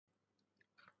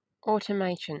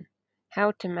Automation.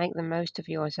 How to make the most of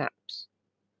your Zaps.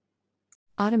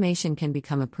 Automation can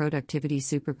become a productivity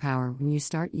superpower when you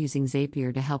start using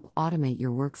Zapier to help automate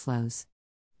your workflows.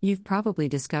 You've probably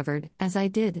discovered, as I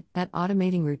did, that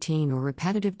automating routine or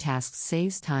repetitive tasks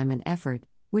saves time and effort,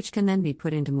 which can then be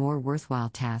put into more worthwhile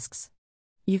tasks.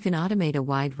 You can automate a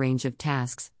wide range of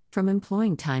tasks, from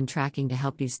employing time tracking to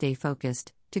help you stay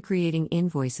focused, to creating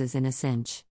invoices in a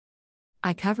cinch.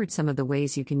 I covered some of the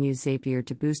ways you can use Zapier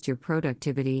to boost your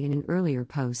productivity in an earlier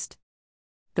post.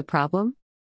 The problem?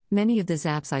 Many of the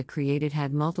Zaps I created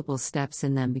had multiple steps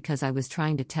in them because I was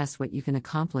trying to test what you can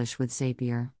accomplish with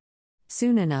Zapier.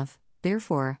 Soon enough,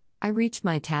 therefore, I reached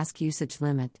my task usage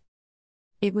limit.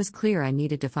 It was clear I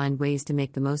needed to find ways to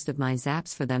make the most of my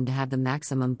Zaps for them to have the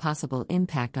maximum possible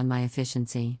impact on my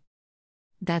efficiency.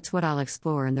 That's what I'll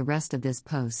explore in the rest of this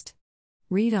post.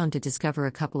 Read on to discover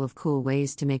a couple of cool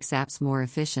ways to make Zaps more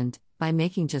efficient by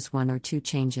making just one or two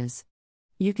changes.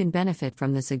 You can benefit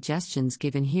from the suggestions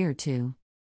given here too.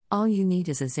 All you need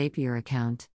is a Zapier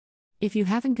account. If you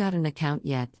haven't got an account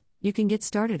yet, you can get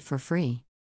started for free.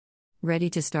 Ready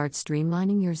to start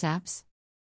streamlining your Zaps?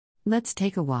 Let's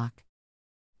take a walk.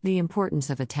 The importance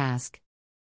of a task.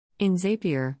 In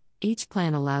Zapier, each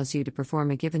plan allows you to perform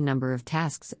a given number of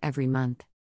tasks every month.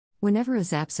 Whenever a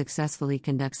Zap successfully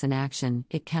conducts an action,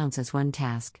 it counts as one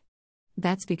task.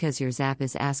 That's because your Zap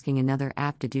is asking another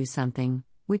app to do something,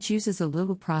 which uses a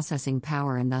little processing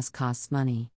power and thus costs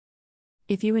money.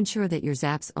 If you ensure that your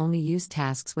Zaps only use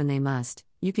tasks when they must,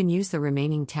 you can use the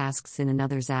remaining tasks in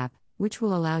another Zap, which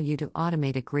will allow you to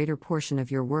automate a greater portion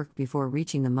of your work before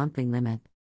reaching the monthly limit.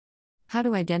 How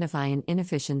to identify an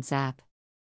inefficient Zap?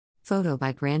 Photo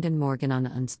by Brandon Morgan on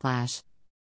Unsplash.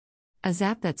 A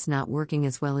Zap that's not working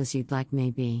as well as you'd like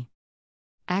may be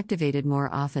activated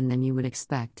more often than you would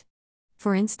expect.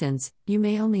 For instance, you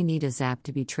may only need a Zap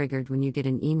to be triggered when you get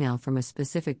an email from a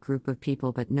specific group of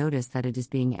people but notice that it is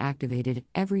being activated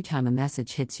every time a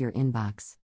message hits your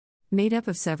inbox. Made up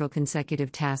of several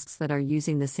consecutive tasks that are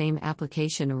using the same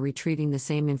application or retrieving the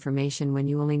same information when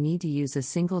you only need to use a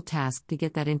single task to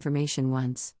get that information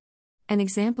once. An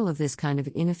example of this kind of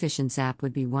inefficient Zap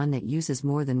would be one that uses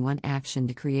more than one action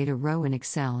to create a row in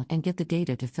Excel and get the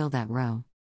data to fill that row.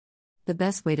 The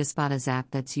best way to spot a Zap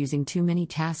that's using too many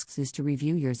tasks is to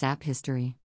review your Zap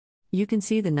history. You can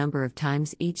see the number of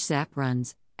times each Zap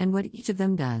runs, and what each of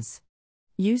them does.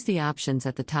 Use the options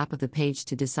at the top of the page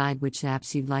to decide which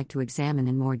apps you'd like to examine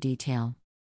in more detail.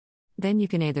 Then you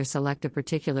can either select a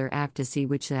particular app to see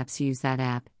which apps use that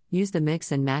app, use the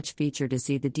mix and match feature to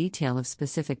see the detail of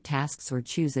specific tasks, or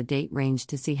choose a date range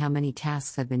to see how many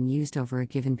tasks have been used over a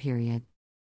given period.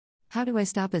 How do I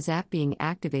stop a Zap being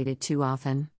activated too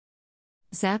often?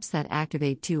 Zaps that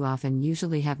activate too often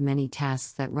usually have many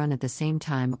tasks that run at the same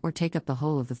time or take up the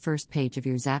whole of the first page of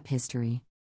your Zap history.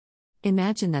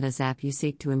 Imagine that a Zap you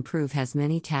seek to improve has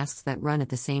many tasks that run at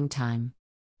the same time.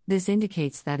 This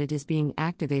indicates that it is being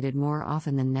activated more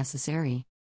often than necessary.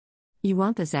 You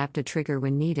want the Zap to trigger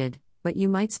when needed, but you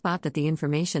might spot that the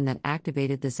information that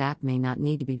activated the Zap may not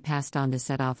need to be passed on to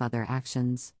set off other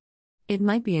actions. It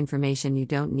might be information you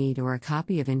don't need or a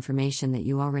copy of information that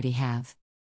you already have.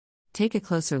 Take a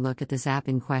closer look at the Zap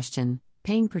in question,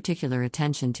 paying particular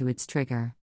attention to its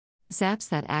trigger. Zaps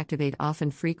that activate often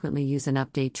frequently use an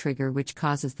update trigger, which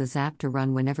causes the Zap to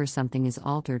run whenever something is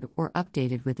altered or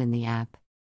updated within the app.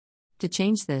 To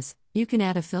change this, you can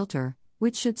add a filter,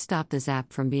 which should stop the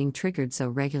Zap from being triggered so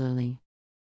regularly.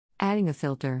 Adding a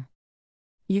filter.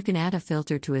 You can add a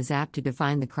filter to a Zap to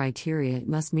define the criteria it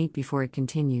must meet before it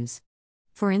continues.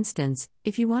 For instance,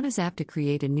 if you want a Zap to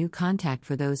create a new contact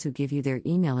for those who give you their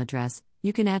email address,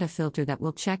 you can add a filter that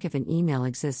will check if an email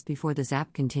exists before the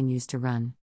Zap continues to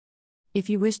run. If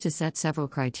you wish to set several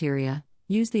criteria,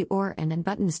 use the or and and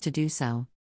buttons to do so.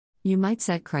 You might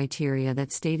set criteria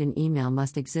that state an email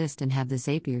must exist and have the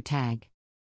Zapier tag.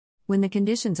 When the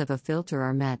conditions of a filter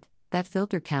are met, that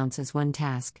filter counts as one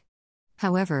task.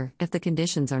 However, if the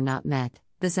conditions are not met,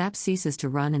 the Zap ceases to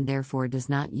run and therefore does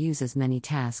not use as many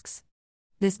tasks.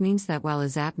 This means that while a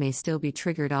Zap may still be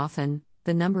triggered often,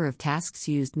 the number of tasks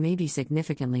used may be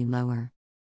significantly lower.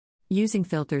 Using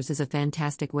filters is a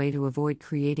fantastic way to avoid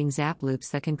creating Zap loops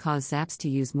that can cause Zaps to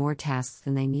use more tasks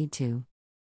than they need to.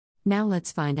 Now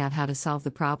let's find out how to solve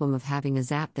the problem of having a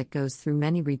Zap that goes through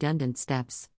many redundant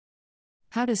steps.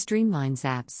 How to streamline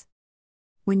Zaps.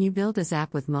 When you build a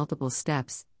Zap with multiple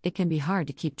steps, it can be hard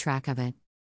to keep track of it.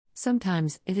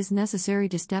 Sometimes, it is necessary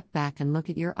to step back and look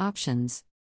at your options.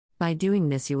 By doing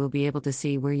this, you will be able to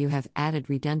see where you have added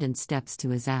redundant steps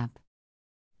to a Zap.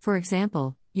 For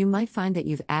example, You might find that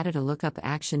you've added a lookup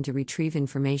action to retrieve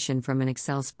information from an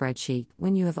Excel spreadsheet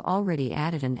when you have already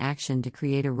added an action to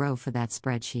create a row for that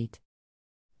spreadsheet.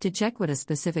 To check what a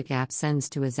specific app sends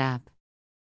to a Zap,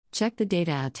 check the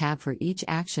Data tab for each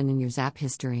action in your Zap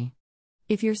history.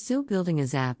 If you're still building a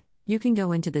Zap, you can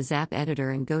go into the Zap editor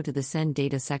and go to the Send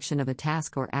Data section of a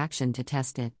task or action to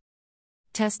test it.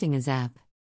 Testing a Zap.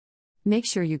 Make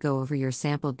sure you go over your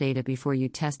sample data before you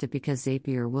test it because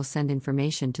Zapier will send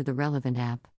information to the relevant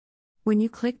app. When you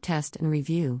click Test and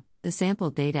Review, the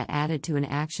sample data added to an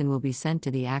action will be sent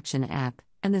to the action app,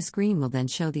 and the screen will then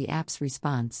show the app's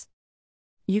response.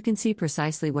 You can see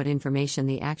precisely what information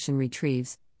the action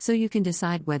retrieves, so you can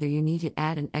decide whether you need to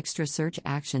add an extra search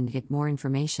action to get more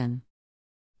information.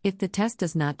 If the test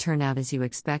does not turn out as you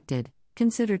expected,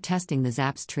 consider testing the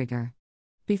Zap's trigger.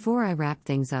 Before I wrap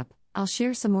things up, I'll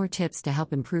share some more tips to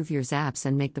help improve your Zaps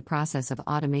and make the process of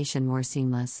automation more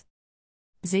seamless.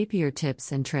 Zapier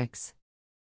tips and tricks.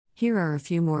 Here are a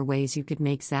few more ways you could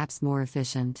make Zaps more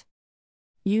efficient.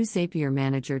 Use Zapier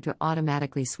Manager to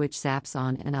automatically switch Zaps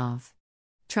on and off.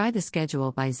 Try the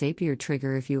Schedule by Zapier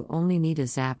trigger if you only need a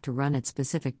Zap to run at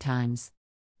specific times.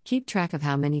 Keep track of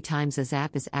how many times a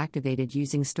Zap is activated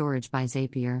using Storage by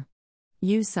Zapier.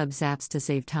 Use sub-Zaps to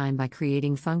save time by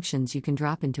creating functions you can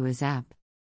drop into a Zap.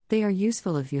 They are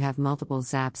useful if you have multiple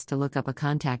Zaps to look up a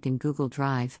contact in Google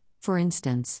Drive, for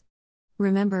instance.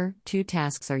 Remember, 2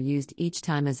 tasks are used each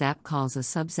time a Zap calls a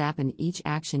sub-Zap, and each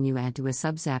action you add to a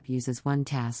sub-Zap uses 1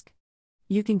 task.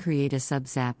 You can create a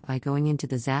sub-Zap by going into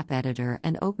the Zap editor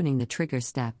and opening the trigger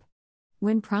step.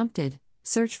 When prompted,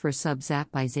 search for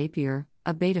sub-Zap by Zapier,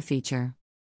 a beta feature.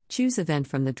 Choose Event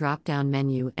from the drop-down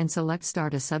menu and select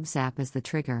Start a sub-Zap as the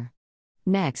trigger.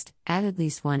 Next, add at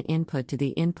least 1 input to the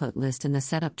input list in the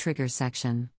Setup Trigger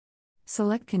section.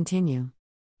 Select Continue.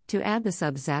 To add the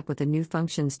sub-Zap with the new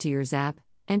functions to your Zap,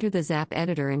 enter the Zap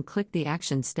editor and click the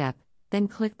Action step, then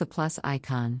click the plus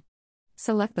icon.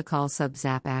 Select the Call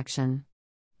Sub-Zap action.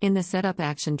 In the Setup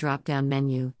Action drop-down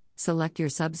menu, select your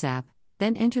sub-Zap,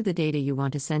 then enter the data you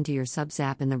want to send to your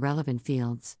sub-Zap in the relevant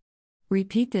fields.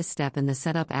 Repeat this step in the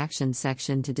Setup Action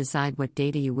section to decide what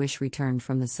data you wish returned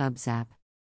from the sub-Zap.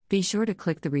 Be sure to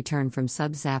click the Return from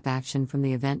Sub-Zap action from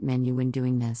the Event menu when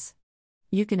doing this.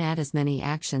 You can add as many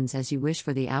actions as you wish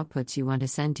for the outputs you want to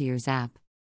send to your Zap.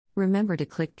 Remember to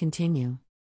click Continue.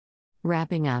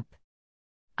 Wrapping up.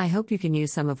 I hope you can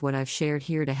use some of what I've shared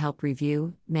here to help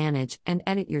review, manage, and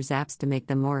edit your Zaps to make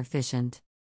them more efficient.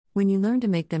 When you learn to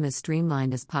make them as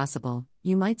streamlined as possible,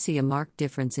 you might see a marked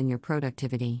difference in your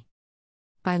productivity.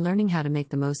 By learning how to make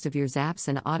the most of your Zaps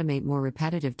and automate more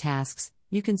repetitive tasks,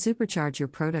 you can supercharge your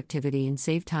productivity and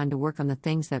save time to work on the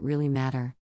things that really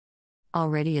matter.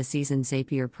 Already a seasoned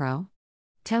Zapier pro?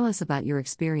 Tell us about your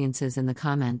experiences in the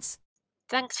comments.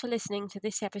 Thanks for listening to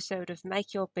this episode of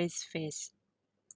Make Your Biz Fizz.